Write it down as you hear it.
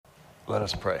Let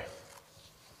us pray.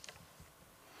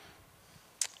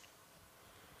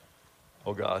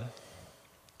 O God,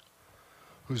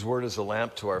 whose word is a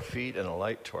lamp to our feet and a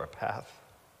light to our path,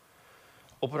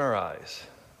 open our eyes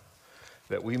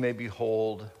that we may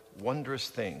behold wondrous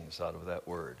things out of that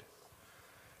word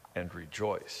and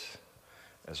rejoice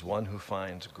as one who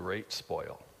finds great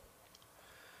spoil.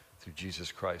 Through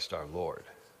Jesus Christ our Lord.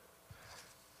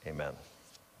 Amen.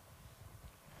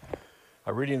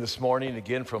 Our reading this morning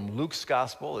again from Luke's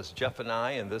Gospel as Jeff and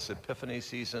I in this Epiphany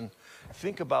season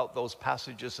think about those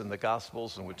passages in the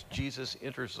Gospels in which Jesus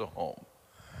enters a home.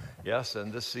 Yes,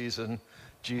 and this season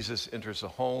Jesus enters a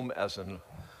home as in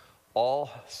all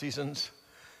seasons.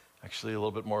 Actually, a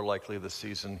little bit more likely this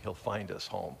season he'll find us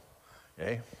home.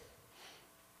 Okay?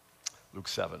 Luke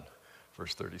 7,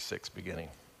 verse 36 beginning.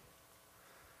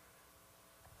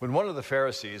 When one of the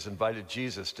Pharisees invited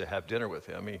Jesus to have dinner with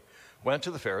him, he went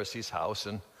to the Pharisee's house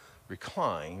and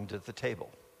reclined at the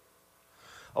table.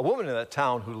 A woman in that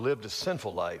town who lived a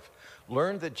sinful life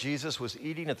learned that Jesus was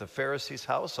eating at the Pharisee's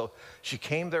house, so she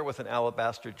came there with an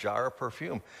alabaster jar of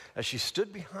perfume. As she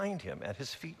stood behind him at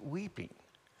his feet weeping,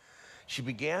 she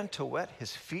began to wet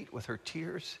his feet with her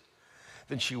tears.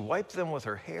 Then she wiped them with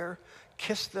her hair,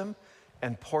 kissed them,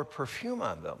 and poured perfume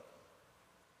on them.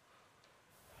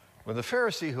 When the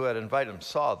Pharisee who had invited him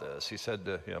saw this, he said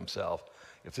to himself,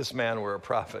 if this man were a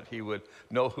prophet, he would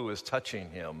know who is touching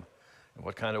him and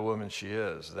what kind of woman she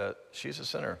is, that she's a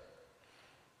sinner.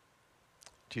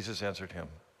 Jesus answered him,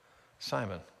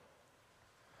 Simon,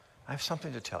 I have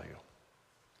something to tell you.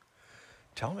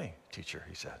 Tell me, teacher,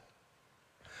 he said.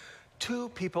 2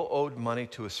 people owed money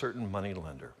to a certain money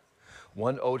lender.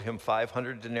 One owed him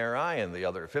 500 denarii and the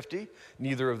other 50.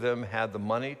 Neither of them had the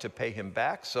money to pay him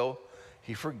back, so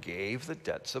he forgave the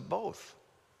debts of both.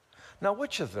 Now,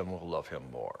 which of them will love him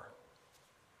more?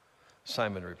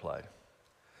 Simon replied,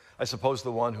 I suppose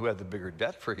the one who had the bigger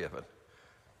debt forgiven.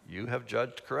 You have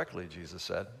judged correctly, Jesus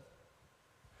said.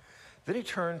 Then he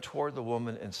turned toward the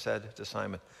woman and said to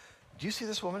Simon, do you see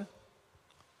this woman?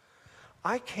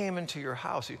 I came into your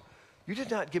house. You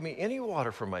did not give me any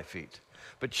water for my feet,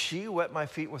 but she wet my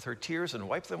feet with her tears and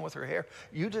wiped them with her hair.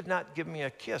 You did not give me a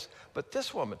kiss, but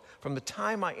this woman, from the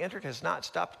time I entered, has not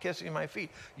stopped kissing my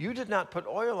feet. You did not put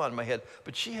oil on my head,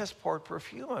 but she has poured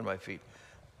perfume on my feet.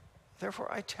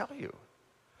 Therefore, I tell you,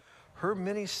 her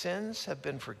many sins have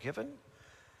been forgiven,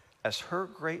 as her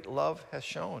great love has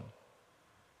shown.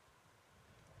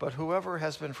 But whoever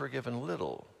has been forgiven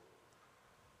little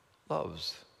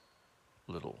loves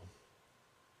little.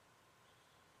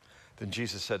 Then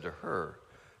Jesus said to her,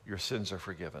 your sins are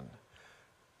forgiven.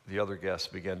 The other guests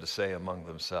began to say among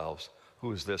themselves,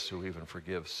 who is this who even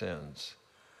forgives sins?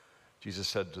 Jesus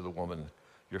said to the woman,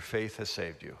 your faith has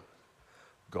saved you.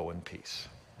 Go in peace.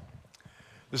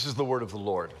 This is the word of the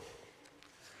Lord.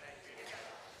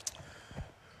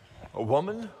 A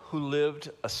woman who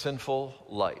lived a sinful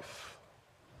life,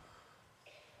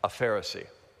 a Pharisee.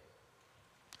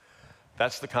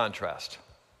 That's the contrast.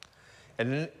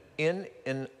 And in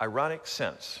an ironic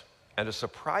sense and a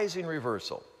surprising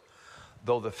reversal,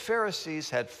 though the Pharisees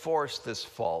had forced this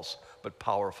false but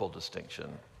powerful distinction,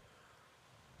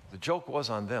 the joke was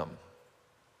on them.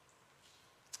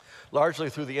 Largely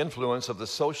through the influence of the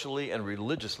socially and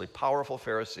religiously powerful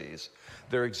Pharisees,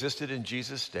 there existed in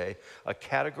Jesus' day a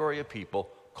category of people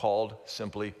called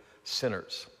simply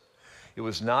sinners. It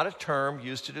was not a term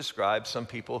used to describe some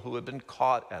people who had been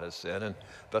caught at a sin and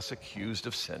thus accused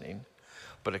of sinning,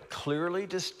 but a clearly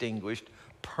distinguished,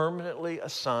 permanently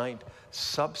assigned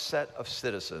subset of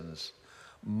citizens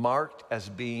marked as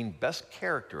being best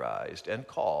characterized and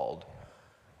called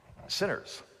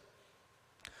sinners.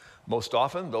 Most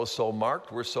often, those so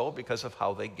marked were so because of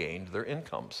how they gained their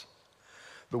incomes.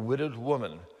 The widowed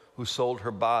woman who sold her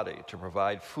body to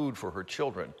provide food for her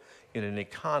children in an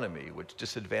economy which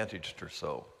disadvantaged her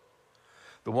so.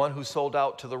 The one who sold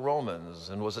out to the Romans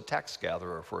and was a tax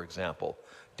gatherer, for example,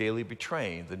 daily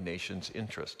betraying the nation's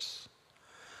interests.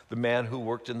 The man who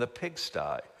worked in the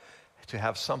pigsty to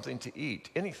have something to eat,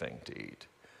 anything to eat,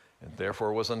 and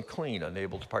therefore was unclean,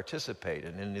 unable to participate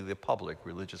in any of the public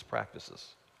religious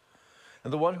practices.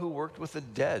 And the one who worked with the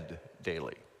dead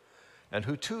daily, and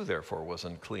who too therefore was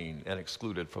unclean and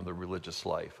excluded from the religious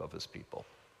life of his people.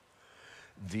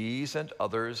 These and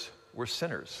others were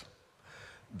sinners.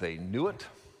 They knew it.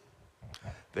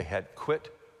 They had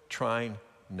quit trying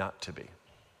not to be.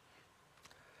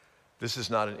 This is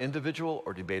not an individual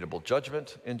or debatable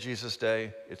judgment in Jesus'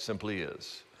 day. It simply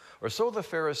is. Or so the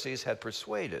Pharisees had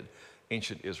persuaded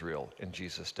ancient Israel in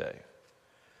Jesus' day.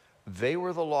 They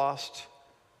were the lost,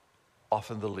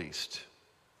 often the least.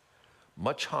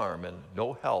 Much harm and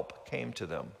no help came to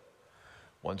them.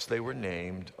 once they were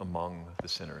named among the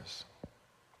sinners.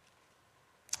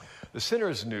 The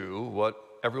sinners knew what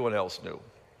everyone else knew.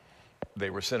 They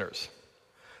were sinners.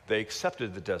 They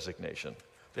accepted the designation.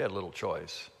 They had little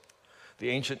choice. The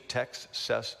ancient text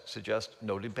suggests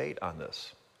no debate on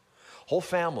this. Whole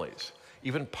families,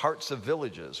 even parts of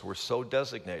villages, were so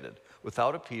designated,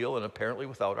 without appeal and apparently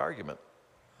without argument.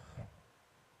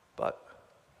 But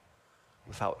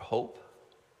without hope,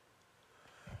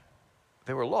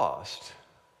 they were lost.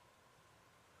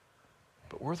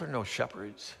 But were there no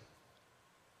shepherds?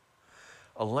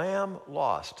 A lamb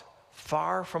lost,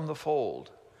 far from the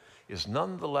fold, is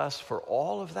nonetheless, for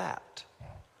all of that,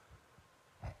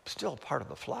 still part of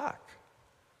the flock.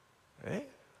 Eh?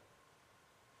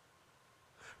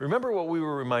 Remember what we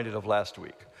were reminded of last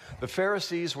week. The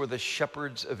Pharisees were the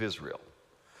shepherds of Israel.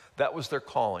 That was their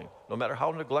calling. No matter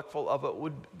how neglectful of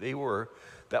it they were,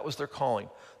 that was their calling.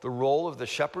 The role of the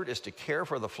shepherd is to care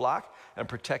for the flock and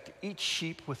protect each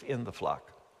sheep within the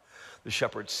flock. The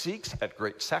shepherd seeks at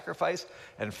great sacrifice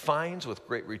and finds with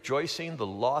great rejoicing the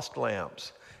lost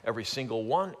lambs, every single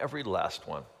one, every last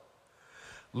one.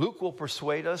 Luke will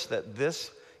persuade us that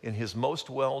this, in his most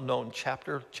well-known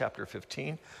chapter, chapter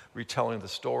 15, retelling the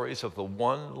stories of the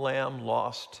one lamb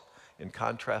lost in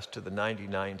contrast to the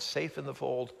 99 safe in the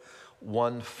fold,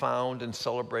 one found and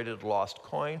celebrated lost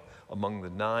coin among the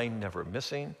 9 never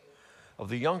missing, of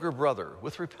the younger brother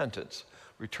with repentance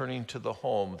returning to the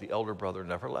home the elder brother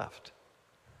never left.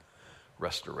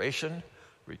 Restoration,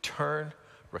 return,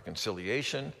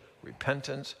 reconciliation,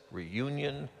 repentance,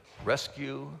 reunion,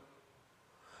 rescue.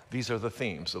 These are the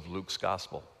themes of Luke's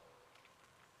gospel.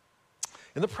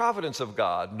 In the providence of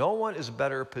God, no one is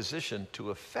better positioned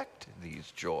to effect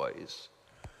these joys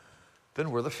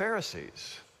than were the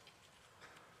Pharisees.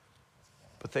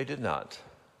 But they did not.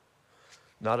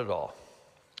 Not at all.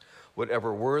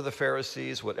 Whatever were the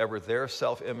Pharisees, whatever their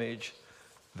self-image,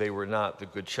 they were not the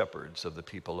good shepherds of the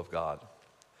people of God.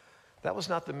 That was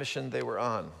not the mission they were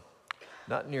on.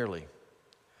 Not nearly.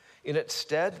 In its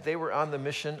stead, they were on the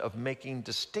mission of making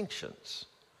distinctions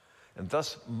and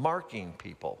thus marking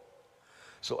people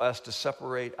so as to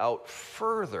separate out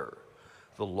further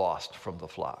the lost from the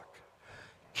flock.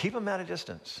 Keep them at a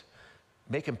distance.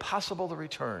 Make impossible the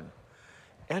return.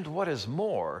 And what is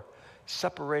more,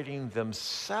 separating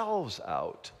themselves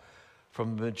out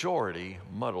from the majority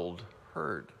muddled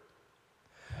herd.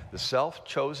 The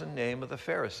self-chosen name of the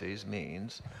Pharisees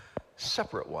means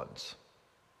separate ones.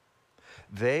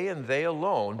 They and they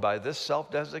alone, by this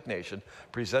self-designation,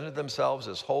 presented themselves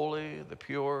as holy, the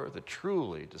pure, the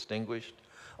truly distinguished,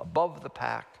 above the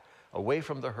pack, away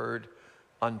from the herd,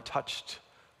 untouched,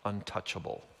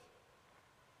 untouchable.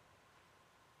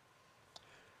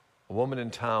 A woman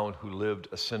in town who lived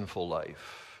a sinful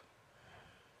life,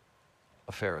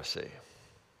 a Pharisee.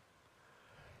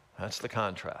 That's the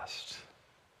contrast.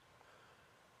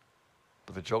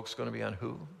 But the joke's going to be on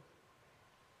who?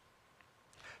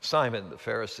 Simon, the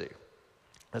Pharisee.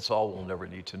 That's all we'll never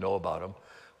need to know about him.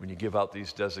 When you give out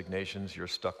these designations, you're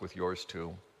stuck with yours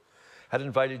too. Had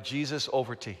invited Jesus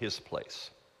over to his place.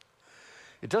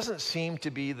 It doesn't seem to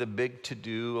be the big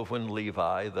to-do of when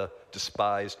Levi, the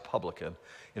despised publican,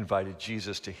 invited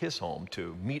Jesus to his home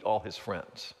to meet all his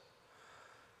friends.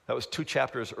 That was 2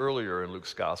 chapters earlier in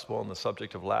Luke's gospel on the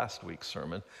subject of last week's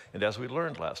sermon. And as we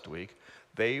learned last week,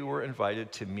 they were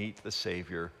invited to meet the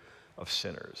Savior of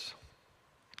sinners.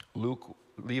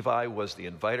 Levi was the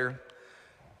inviter.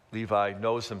 Levi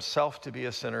knows himself to be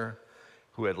a sinner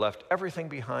who had left everything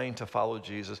behind to follow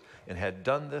Jesus and had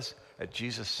done this at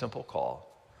Jesus' simple call,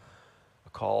 a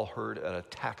call heard at a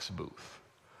tax booth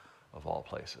of all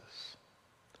places.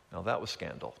 Now that was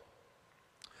scandal.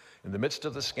 In the midst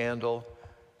of the scandal,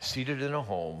 seated in a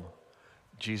home,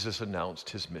 Jesus announced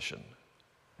his mission.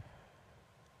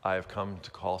 I have come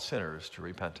to call sinners to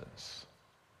repentance.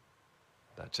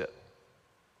 That's it.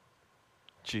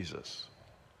 Jesus,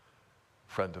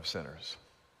 friend of sinners.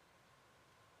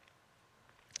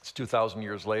 It's 2,000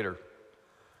 years later,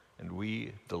 and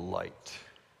we delight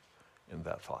in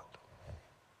that thought.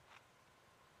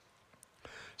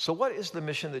 So what is the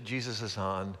mission that Jesus is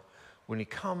on when he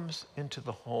comes into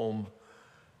the home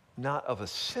not of a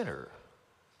sinner,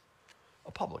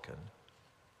 a publican,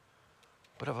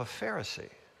 but of a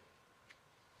Pharisee?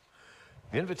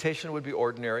 The invitation would be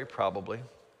ordinary, probably.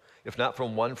 If not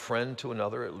from one friend to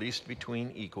another, at least between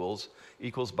equals,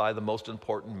 equals by the most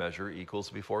important measure,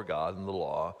 equals before God and the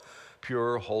law,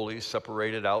 pure, holy,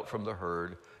 separated out from the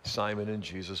herd, Simon and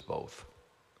Jesus both.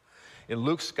 In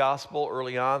Luke's gospel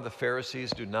early on, the Pharisees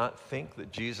do not think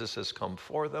that Jesus has come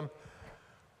for them,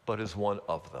 but is one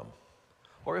of them.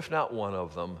 Or if not one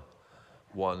of them,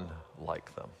 one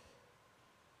like them.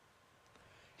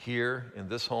 Here in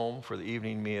this home for the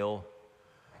evening meal,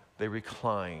 they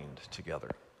reclined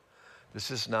together. This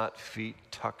is not feet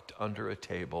tucked under a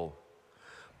table,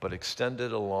 but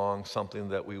extended along something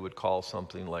that we would call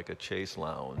something like a chaise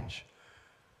lounge.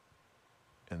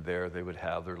 And there they would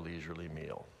have their leisurely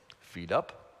meal. Feet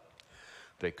up,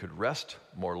 they could rest,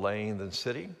 more laying than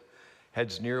sitting.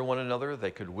 Heads near one another,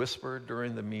 they could whisper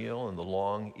during the meal and the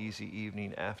long, easy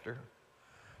evening after.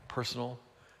 Personal,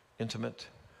 intimate,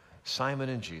 Simon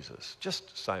and Jesus,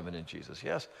 just Simon and Jesus.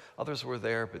 Yes, others were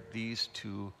there, but these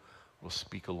two will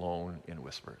speak alone in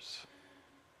whispers.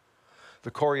 The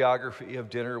choreography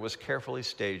of dinner was carefully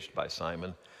staged by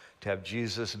Simon to have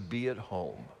Jesus be at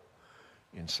home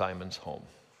in Simon's home.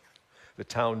 The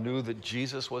town knew that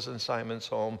Jesus was in Simon's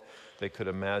home. They could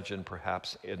imagine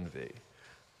perhaps envy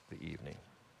the evening.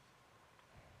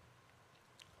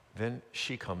 Then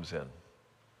she comes in,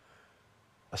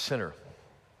 a sinner.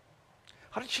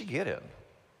 How did she get in?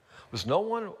 Was no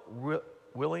one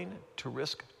willing to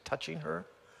risk touching her?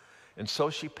 And so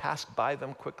she passed by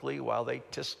them quickly while they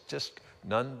tisk,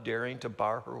 none daring to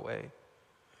bar her way?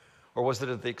 Or was it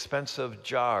at the expensive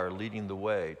jar leading the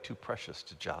way, too precious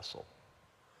to jostle?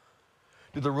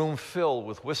 Did the room fill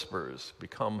with whispers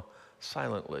become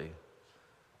silently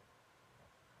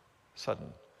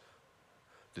sudden?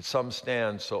 Did some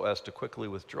stand so as to quickly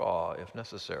withdraw if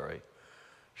necessary?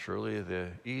 Surely the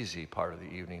easy part of the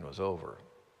evening was over.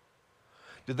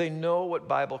 Did they know what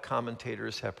Bible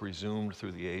commentators have presumed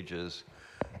through the ages?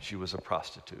 She was a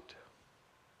prostitute.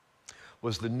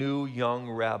 Was the new young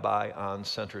rabbi on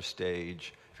center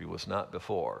stage, if he was not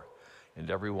before, and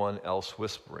everyone else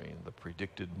whispering the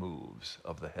predicted moves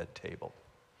of the head table?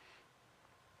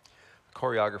 The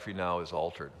choreography now is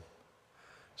altered.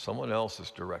 Someone else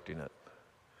is directing it,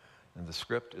 and the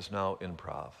script is now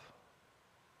improv.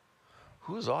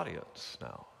 Who is audience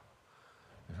now?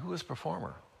 And who is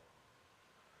performer?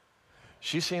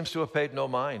 She seems to have paid no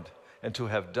mind and to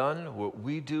have done what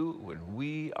we do when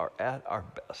we are at our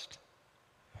best.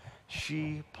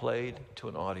 She played to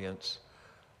an audience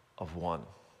of one.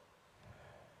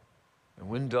 And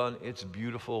when done, it's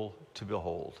beautiful to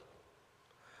behold.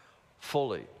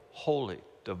 Fully, wholly,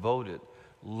 devoted,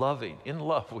 loving, in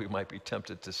love, we might be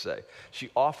tempted to say. She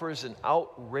offers an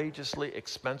outrageously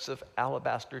expensive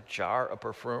alabaster jar of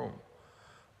perfume.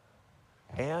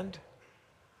 And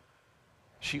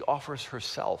she offers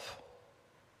herself.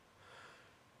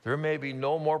 There may be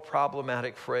no more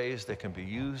problematic phrase that can be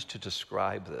used to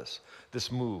describe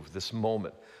this move, this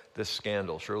moment, this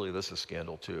scandal. Surely this is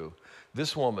scandal too.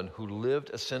 This woman who lived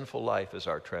a sinful life, as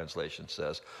our translation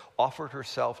says, offered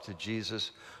herself to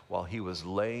Jesus while he was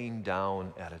laying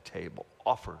down at a table.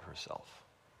 Offered herself.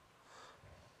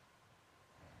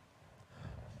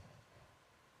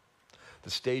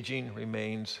 The staging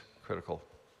remains critical.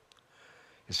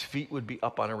 His feet would be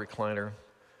up on a recliner,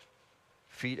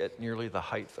 feet at nearly the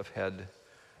height of head.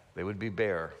 They would be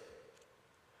bare.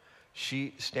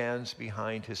 She stands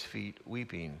behind his feet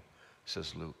weeping,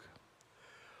 says Luke.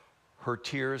 Her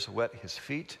tears wet his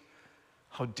feet.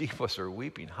 How deep was her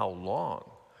weeping? How long?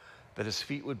 That his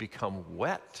feet would become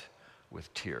wet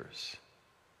with tears.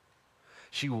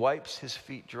 She wipes his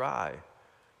feet dry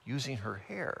using her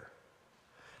hair.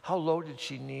 How low did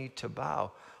she need to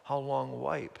bow? How long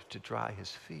wipe to dry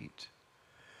his feet?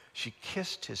 She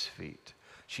kissed his feet.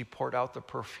 She poured out the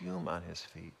perfume on his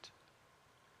feet.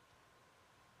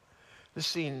 This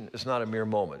scene is not a mere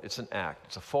moment. It's an act.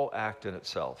 It's a full act in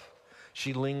itself.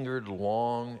 She lingered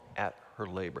long at her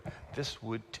labor. This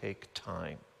would take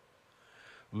time.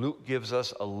 Luke gives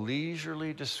us a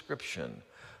leisurely description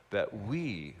that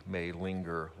we may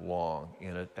linger long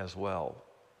in it as well.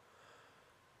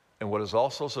 And what is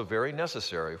also so very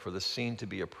necessary for the scene to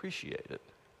be appreciated,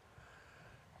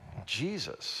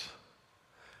 Jesus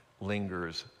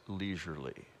lingers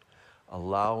leisurely,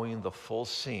 allowing the full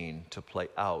scene to play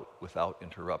out without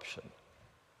interruption.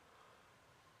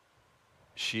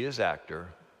 She is actor,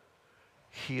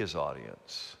 he is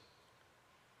audience,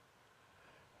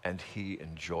 and he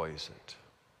enjoys it.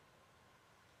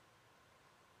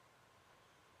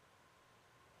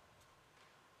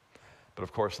 But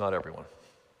of course, not everyone.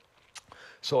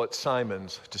 So it's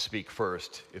Simon's to speak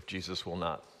first, if Jesus will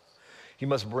not. He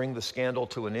must bring the scandal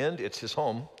to an end. It's his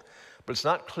home. But it's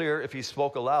not clear if he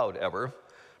spoke aloud ever.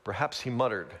 Perhaps he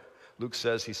muttered. Luke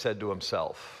says he said to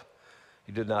himself.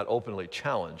 He did not openly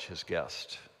challenge his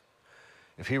guest.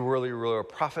 If he really were a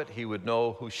prophet, he would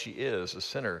know who she is, a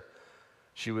sinner.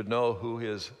 She would know who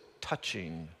is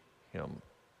touching him.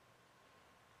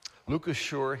 Luke is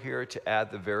sure here to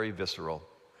add the very visceral.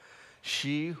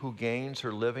 She who gains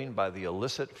her living by the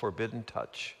illicit, forbidden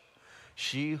touch.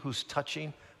 She whose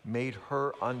touching made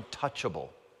her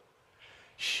untouchable.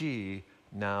 She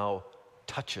now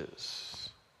touches.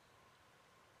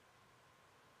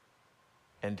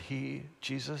 And he,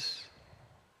 Jesus,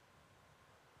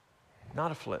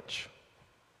 not a flinch.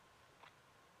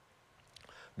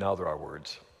 Now there are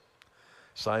words.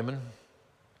 Simon,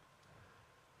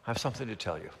 I have something to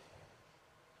tell you.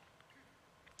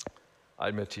 I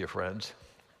admit to you, friends,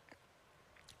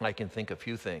 I can think of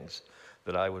few things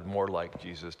that I would more like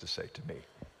Jesus to say to me.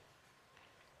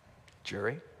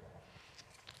 Jerry,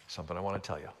 something I want to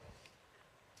tell you.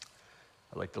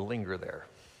 I'd like to linger there,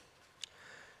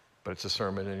 but it's a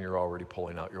sermon and you're already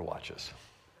pulling out your watches.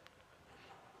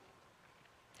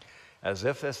 As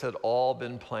if this had all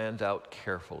been planned out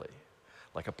carefully,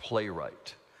 like a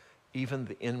playwright, even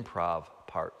the improv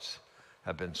parts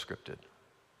have been scripted.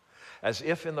 As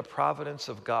if in the providence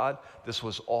of God, this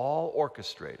was all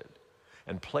orchestrated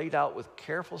and played out with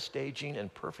careful staging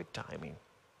and perfect timing.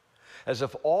 As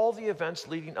if all the events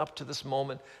leading up to this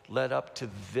moment led up to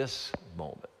this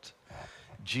moment.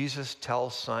 Jesus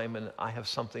tells Simon, I have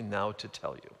something now to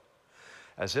tell you.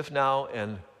 As if now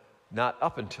and not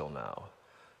up until now,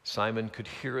 Simon could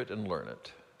hear it and learn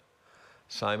it.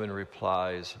 Simon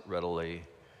replies readily,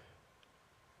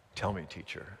 tell me,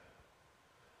 teacher.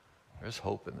 There's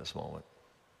hope in this moment.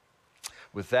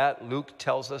 With that, Luke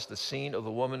tells us the scene of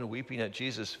the woman weeping at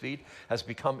Jesus' feet has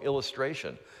become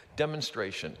illustration,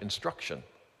 demonstration, instruction.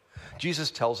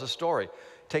 Jesus tells a story.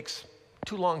 It takes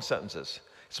 2 long sentences.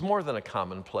 It's more than a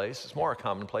commonplace. It's more a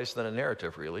commonplace than a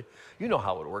narrative, really. You know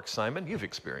how it works, Simon. You've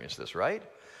experienced this, right?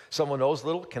 Someone owes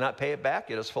little, cannot pay it back,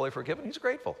 yet is fully forgiven. He's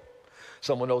grateful.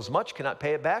 Someone owes much, cannot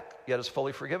pay it back, yet is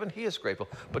fully forgiven. He is grateful.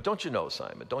 But don't you know,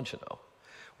 Simon, don't you know,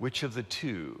 which of the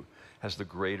two has the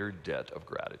greater debt of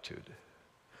gratitude?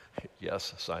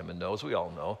 Yes, Simon knows, we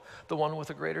all know, the one with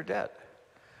a greater debt.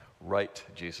 Right,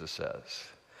 Jesus says.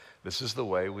 This is the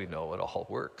way we know it all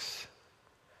works.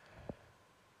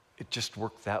 It just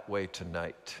worked that way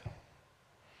tonight.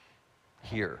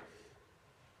 Here,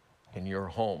 in your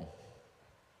home.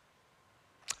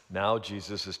 Now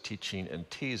Jesus is teaching and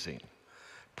teasing,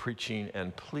 preaching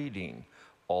and pleading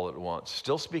all at once.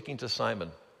 Still speaking to Simon.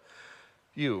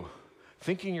 You,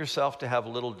 thinking yourself to have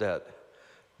little debt,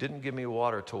 didn't give me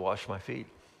water to wash my feet.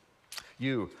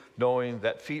 You, knowing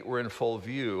that feet were in full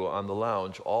view on the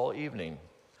lounge all evening.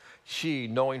 She,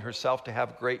 knowing herself to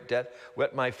have great debt,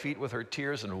 wet my feet with her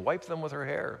tears and wiped them with her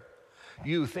hair.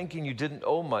 You, thinking you didn't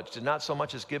owe much, did not so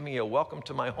much as give me a welcome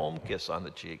to my home kiss on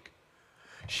the cheek.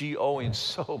 She, owing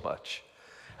so much,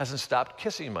 hasn't stopped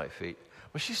kissing my feet.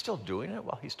 Was she still doing it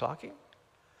while he's talking?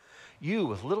 You,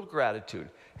 with little gratitude,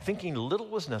 thinking little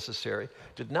was necessary,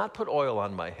 did not put oil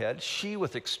on my head. She,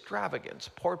 with extravagance,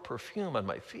 poured perfume on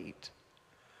my feet.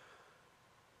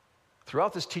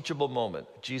 Throughout this teachable moment,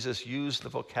 Jesus used the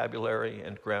vocabulary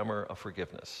and grammar of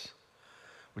forgiveness,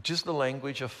 which is the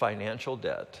language of financial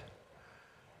debt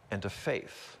and of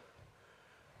faith,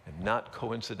 and not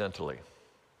coincidentally.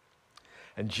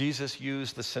 And Jesus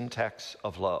used the syntax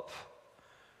of love,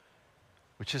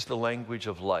 which is the language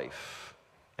of life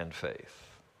and faith,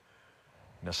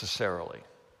 necessarily.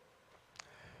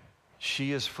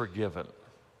 She is forgiven.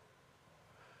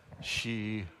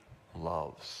 She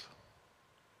loves.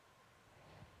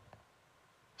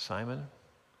 Simon,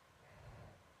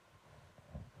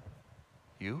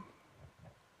 you?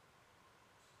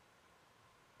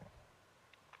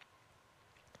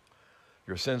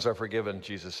 Your sins are forgiven,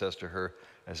 Jesus says to her,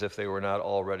 as if they were not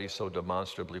already so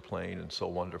demonstrably plain and so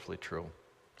wonderfully true.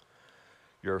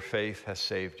 Your faith has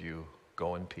saved you.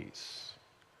 Go in peace.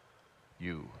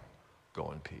 You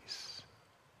go in peace.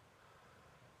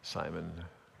 Simon,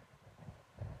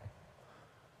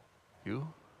 you?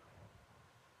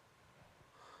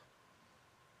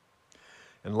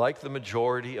 And like the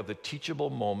majority of the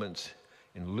teachable moments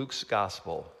in Luke's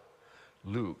gospel,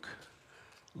 Luke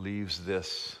leaves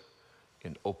this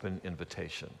in open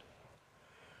invitation.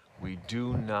 We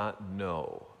do not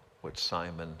know what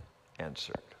Simon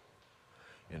answered.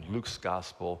 In Luke's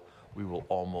gospel, we will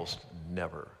almost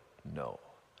never know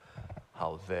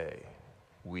how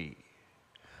we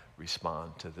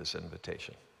respond to this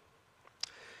invitation.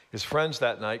 His friends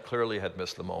that night clearly had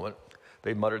missed the moment.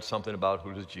 They muttered something about,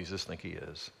 who does Jesus think he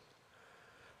is?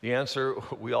 The answer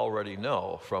we already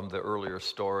know from the earlier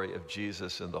story of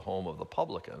Jesus in the home of the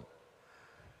publican.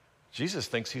 Jesus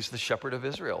thinks he's the shepherd of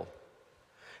Israel.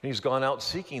 And he's gone out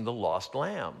seeking the lost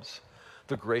lambs,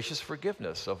 the gracious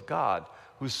forgiveness of God,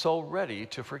 who's so ready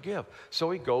to forgive.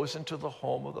 So he goes into the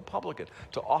home of the publican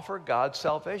to offer God's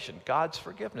salvation, God's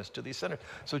forgiveness to these sinners.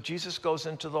 So Jesus goes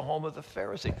into the home of the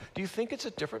Pharisee. Do you think it's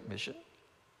a different mission?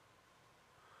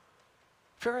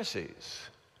 Pharisees,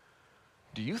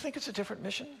 Do you think it's a different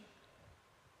mission?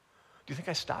 Do you think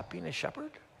I stopped being a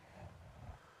shepherd?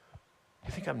 Do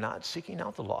you think I'm not seeking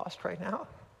out the lost right now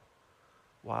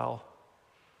while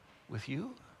with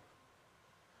you?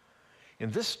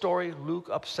 In this story, Luke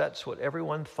upsets what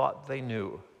everyone thought they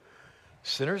knew.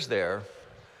 Sinners there,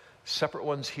 separate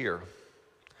ones here.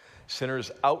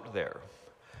 Sinners out there,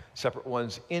 separate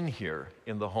ones in here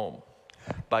in the home.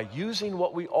 By using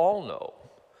what we all know,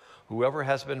 whoever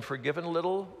has been forgiven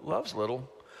little loves little.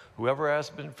 Whoever has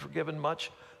been forgiven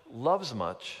much loves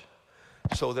much,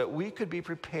 so that we could be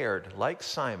prepared, like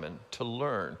Simon, to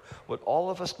learn what all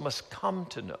of us must come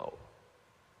to know.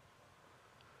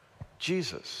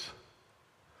 Jesus,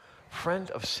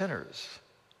 friend of sinners,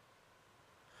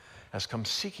 has come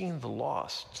seeking the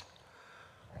lost,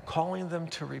 calling them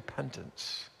to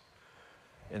repentance.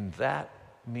 And that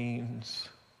means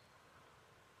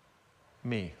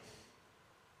me.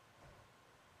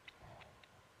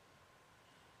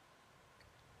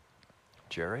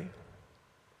 Jerry?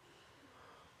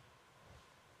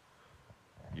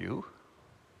 You?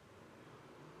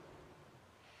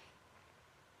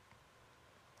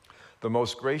 The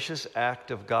most gracious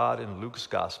act of God in Luke's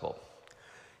gospel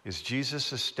is Jesus'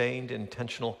 sustained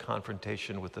intentional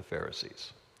confrontation with the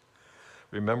Pharisees.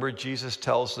 Remember, Jesus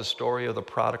tells the story of the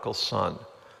prodigal son,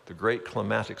 the great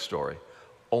climatic story,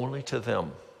 only to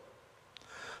them.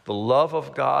 The love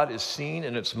of God is seen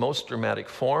in its most dramatic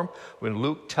form when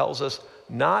Luke tells us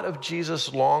not of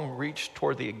Jesus' long reach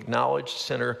toward the acknowledged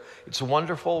sinner. It's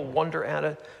wonderful, wonder at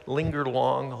it, linger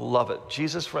long, love it.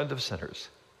 Jesus, friend of sinners.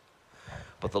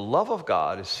 But the love of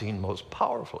God is seen most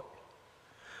powerfully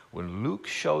when Luke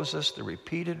shows us the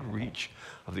repeated reach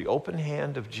of the open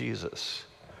hand of Jesus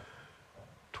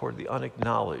toward the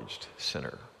unacknowledged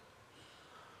sinner,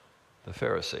 the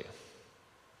Pharisee.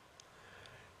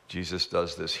 Jesus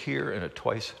does this here in a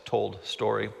twice-told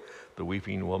story, the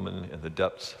weeping woman in the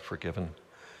depths forgiven,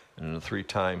 and in a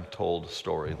 3-time told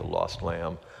story, the lost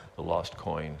lamb, the lost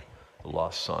coin, the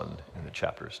lost son, in the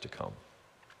chapters to come.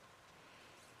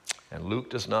 And Luke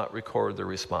does not record the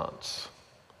response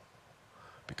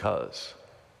because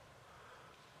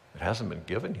it hasn't been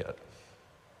given yet.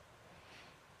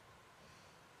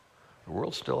 The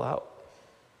world's still out.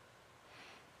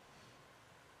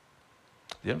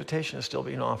 The invitation is still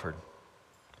being offered.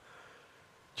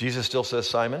 Jesus still says,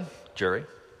 Simon, Jerry,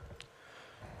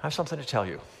 I have something to tell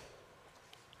you.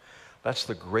 That's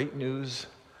the great news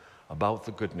about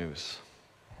the good news.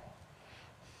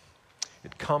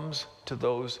 It comes to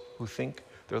those who think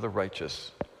they're the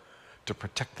righteous to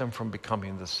protect them from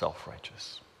becoming the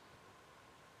self-righteous.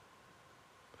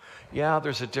 Yeah,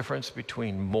 there's a difference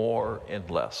between more and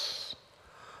less,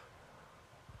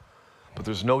 but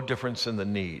there's no difference in the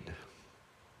need.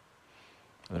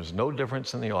 And there's no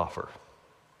difference in the offer.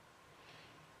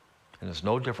 And there's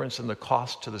no difference in the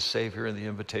cost to the Savior and the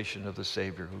invitation of the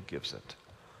Savior who gives it.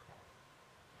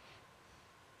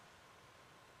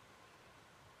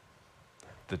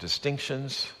 The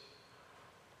distinctions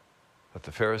that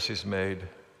the Pharisees made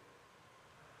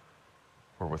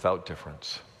were without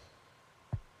difference.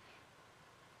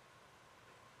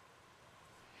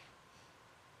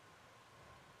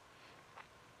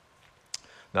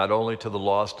 Not only to the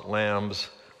lost lambs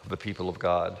of the people of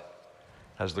God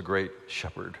has the great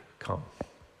shepherd come,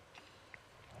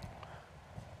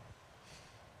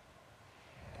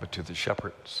 but to the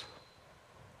shepherds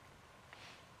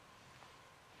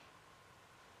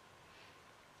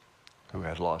who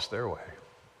had lost their way.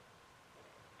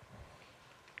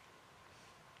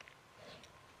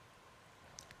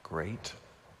 Great,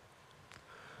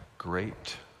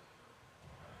 great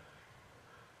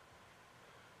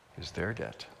is their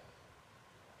debt.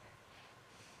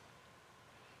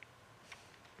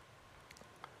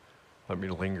 Let me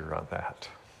linger on that.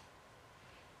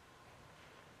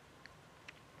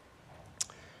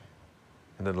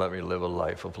 And then let me live a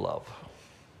life of love.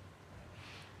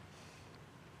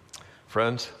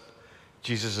 Friends,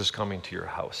 Jesus is coming to your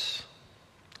house.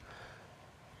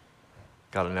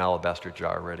 Got an alabaster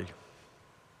jar ready?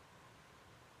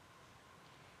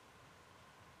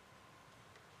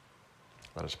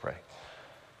 Let us pray.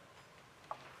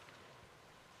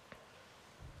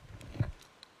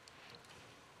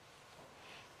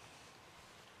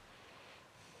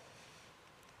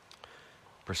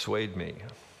 Persuade me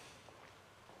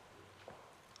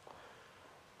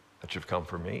that you've come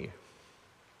for me.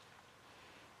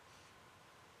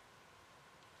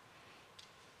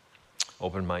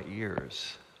 Open my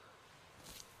ears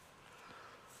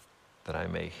that I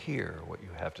may hear what you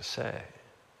have to say.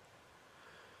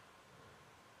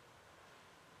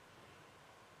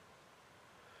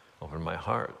 Open my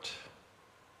heart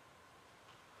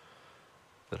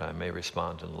that I may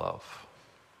respond in love.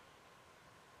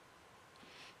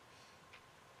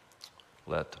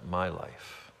 Let my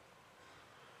life,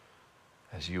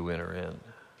 as you enter in,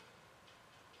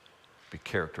 be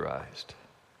characterized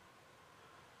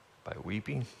by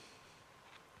weeping,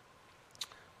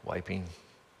 wiping,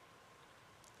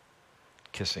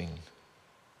 kissing,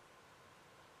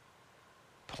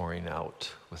 pouring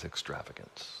out with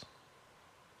extravagance.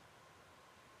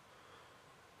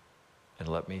 And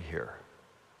let me hear,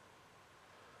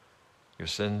 your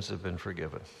sins have been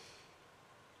forgiven.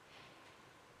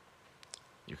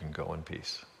 You can go in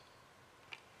peace.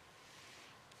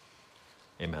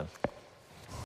 Amen.